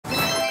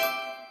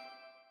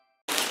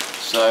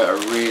So a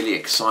really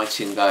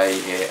exciting day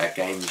here at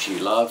Games You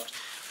Loved.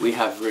 We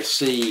have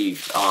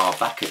received our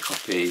backer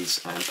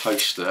copies and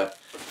poster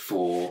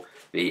for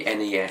the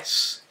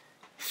NES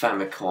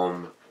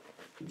Famicom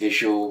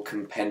Visual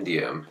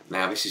Compendium.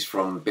 Now this is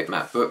from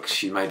Bitmap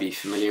Books, you may be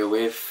familiar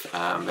with.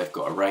 They've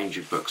got a range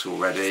of books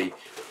already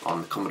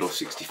on the Commodore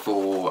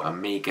 64,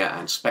 Amiga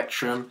and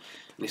Spectrum.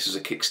 And this is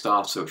a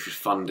Kickstarter which was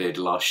funded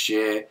last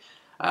year.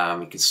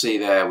 You can see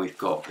there we've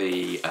got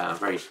the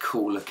very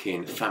cool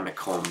looking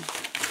Famicom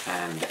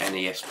and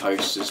NES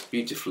posters,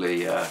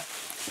 beautifully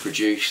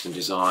produced and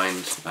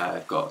designed.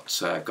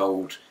 Got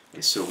gold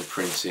and silver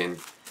printing,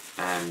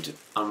 and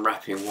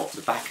unwrapping what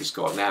the back has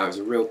got now is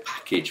a real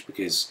package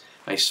because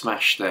they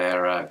smashed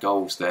their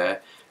goals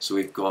there. So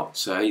we've got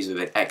these are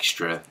the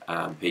extra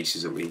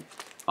pieces that we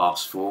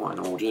asked for and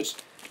ordered,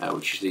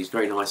 which is these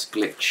very nice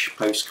glitch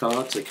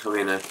postcards. They come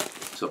in a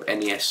sort of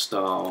NES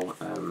style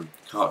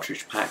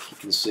cartridge pack, you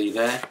can see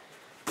there,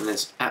 and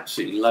there's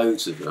absolutely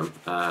loads of them,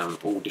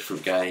 all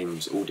different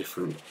games, all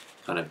different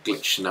kind of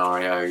glitch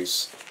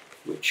scenarios,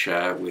 which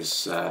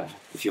was,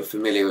 if you're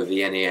familiar with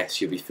the NES,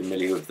 you'll be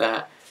familiar with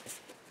that.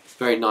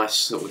 Very nice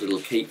sort of little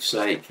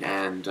keepsake,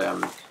 and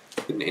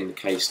putting it in the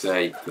case there,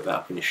 you can put that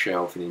up on your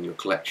shelf and in your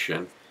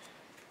collection.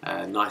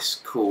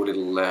 Nice cool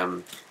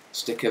little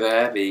sticker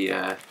there.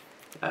 The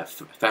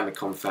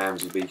Famicom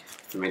fans will be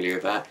familiar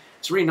with that.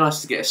 It's really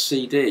nice to get a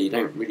CD. You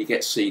don't really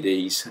get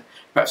CDs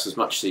perhaps as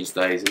much these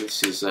days, and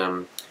this is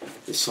the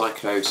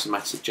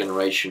Psychosomatic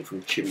Generation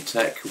from Chibi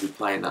Tech. We'll be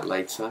playing that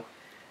later.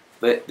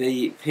 But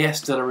the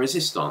pièce de la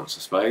résistance, I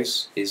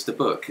suppose, is the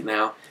book.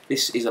 Now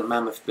this is a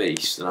mammoth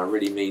beast, and I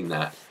really mean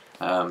that.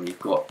 You've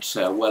got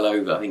well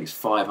over, I think it's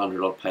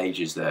 500 odd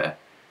pages there,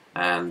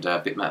 and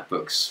Bitmap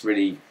Books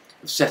really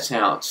set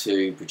out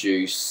to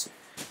produce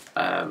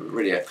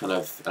really a kind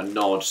of a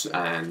nod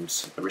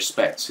and a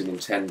respect to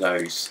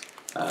Nintendo's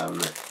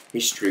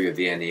history of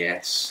the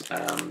NES,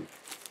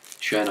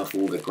 showing off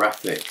all the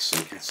graphics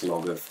and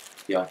catalogue of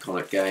the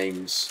iconic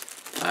games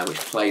which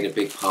played a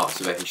big part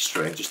of their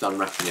history. I'm just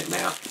unwrapping it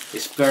now.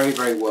 It's very,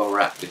 very well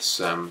wrapped,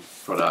 this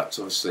product.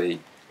 Obviously you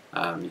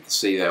can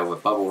see there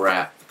with bubble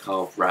wrap, the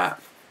carved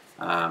wrap,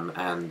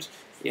 and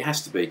it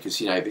has to be because,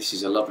 you know, this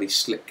is a lovely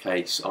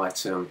slipcase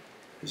item.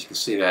 As you can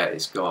see there,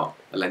 it's got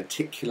a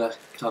lenticular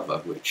cover,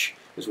 which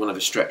was one of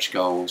the stretch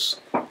goals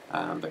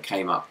that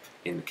came up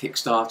in the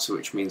Kickstarter,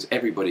 which means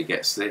everybody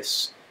gets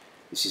this.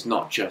 This is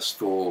not just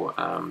for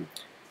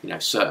you know,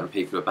 certain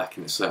people who are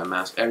backing a certain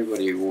amount.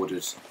 Everybody who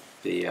ordered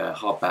the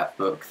hardback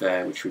book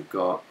there, which we've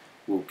got,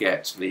 will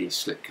get the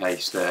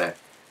slipcase there,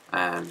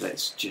 and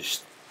it's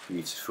just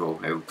beautiful.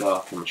 It will go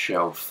up on the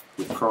shelf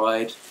with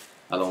pride,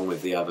 along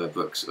with the other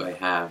books that they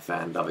have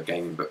and other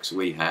gaming books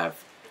we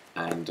have.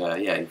 And yeah,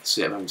 you can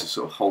see it, I'm having to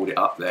sort of hold it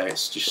up there.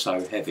 It's just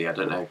so heavy. I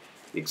don't know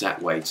the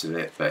exact weight of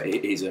it, but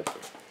it is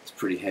it's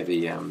pretty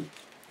heavy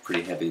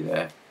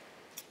there.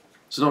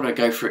 So I'm not going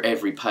to go through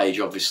every page,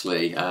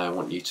 obviously. I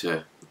want you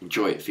to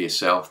enjoy it for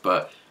yourself,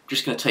 but I'm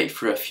just going to take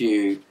through a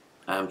few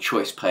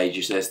choice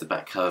pages. There's the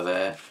back cover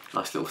there.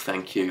 Nice little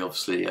thank you.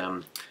 Obviously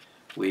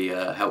we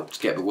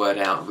helped get the word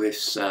out of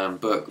this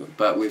book,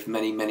 but with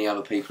many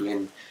other people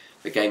in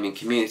the gaming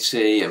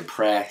community and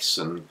press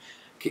and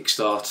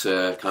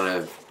Kickstarter kind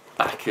of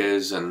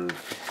backers, and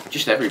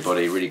just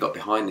everybody really got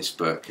behind this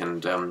book,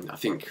 and I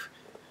think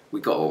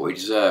we got what we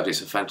deserved.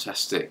 It's a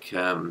fantastic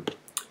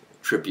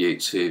tribute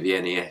to the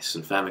NES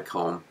and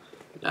Famicom.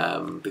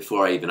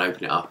 Before I even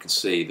open it up, I can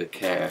see the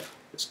care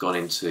that's gone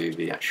into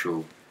the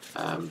actual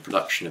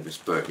production of this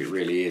book. It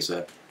really is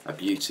a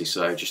beauty.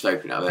 So just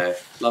open it up there.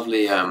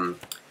 Lovely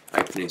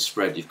opening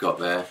spread you've got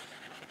there,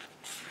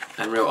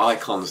 and real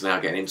icons now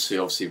getting into,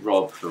 obviously,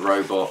 Rob the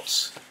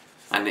robot.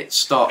 And it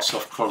starts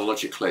off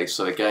chronologically,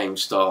 so the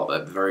games start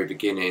at the very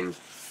beginning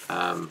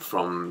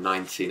from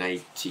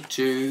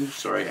 1982,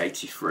 sorry,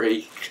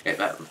 83, get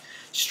that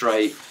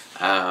straight.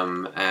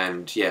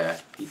 And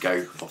yeah, you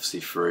go obviously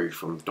through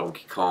from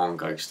Donkey Kong,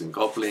 Ghosts and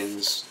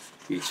Goblins,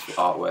 beautiful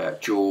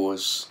artwork,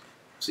 Jaws,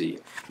 see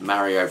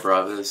Mario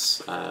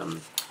Brothers,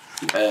 the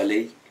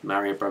early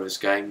Mario Brothers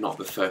game, not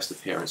the first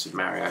appearance of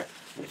Mario,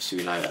 obviously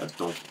we know that as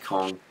Donkey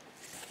Kong.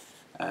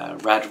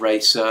 Rad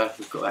Racer,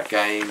 we've got that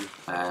game.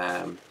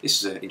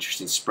 This is an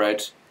interesting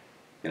spread.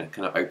 I'm going to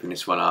kind of open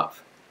this one up.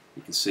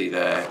 You can see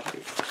there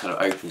it kind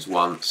of opens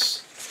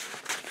once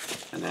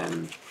and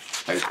then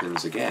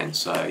opens again.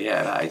 So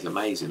yeah, that is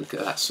amazing. Look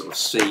at that sort of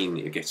scene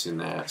that you're getting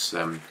there. It's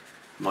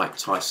Mike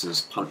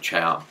Tyson's Punch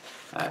Out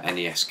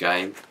NES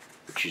game,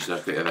 which is a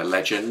bit of a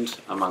legend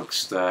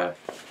amongst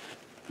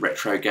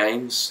retro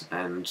games,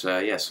 and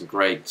yeah, some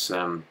great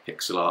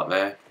pixel art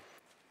there.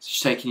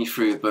 Just taking you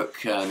through the book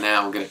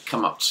now. We're going to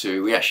come up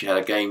to, we actually had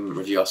a game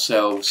review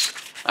ourselves.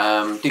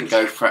 Didn't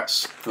go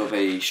perhaps for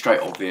the straight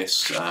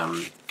obvious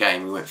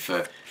game. We went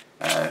for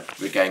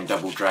the game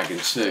Double Dragon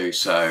 2.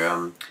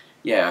 So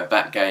yeah,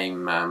 that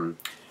game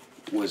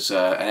was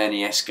an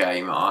NES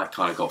game I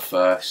kind of got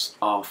first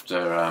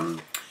after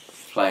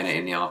playing it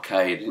in the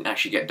arcade. I didn't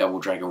actually get Double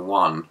Dragon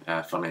 1,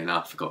 funnily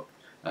enough. I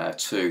got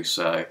 2.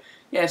 So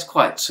yeah, it's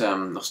quite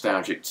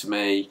nostalgic to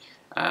me.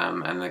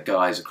 and the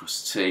guys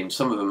across the team.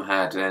 Some of them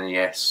had an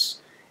NES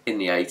in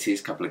the 80s,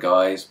 a couple of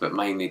guys, but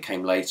mainly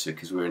came later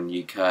because we're in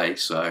the UK.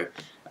 So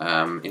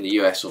in the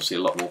US, obviously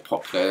a lot more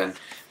popular, and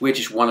we're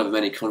just one of the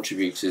many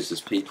contributors.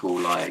 There's people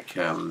like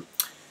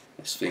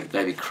let's think,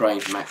 David Crane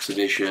from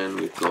Activision.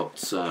 We've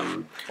got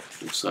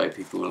also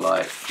people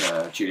like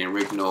Julian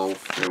Rignall,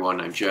 very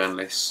well-known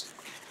journalists.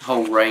 A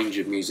whole range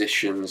of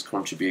musicians,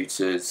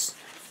 contributors.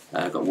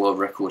 Got world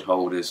record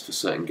holders for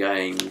certain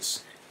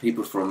games.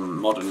 People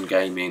from modern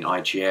gaming,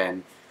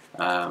 IGN.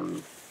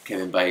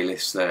 Kevin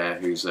Bayliss there,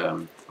 who's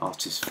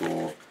artist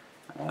for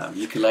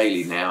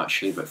ukulele now,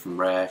 actually, but from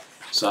Rare.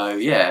 So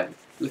yeah,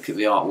 look at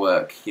the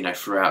artwork. You know,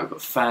 throughout we've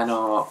got fan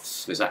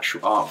art. There's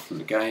actual art from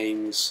the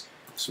games.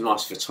 Some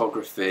nice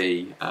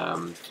photography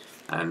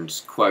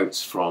and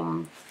quotes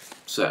from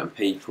certain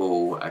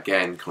people.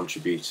 Again,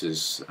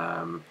 contributors.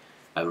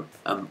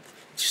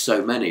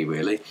 So many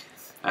really.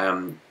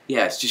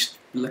 Yeah, it's just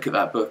look at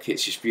that book.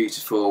 It's just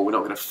beautiful. We're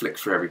not going to flick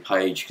through every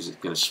page because it's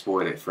going to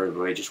spoil it for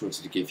everybody. Just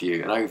wanted to give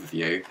you an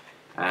overview,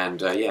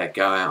 and yeah,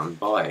 go out and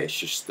buy it. It's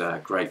just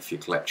great for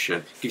your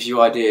collection. Gives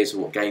you ideas of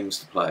what games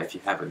to play if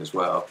you haven't as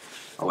well.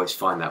 I always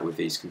find that with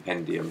these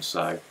compendiums.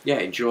 So yeah,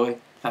 enjoy.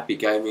 Happy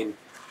gaming,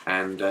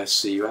 and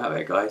see you out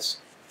there, guys.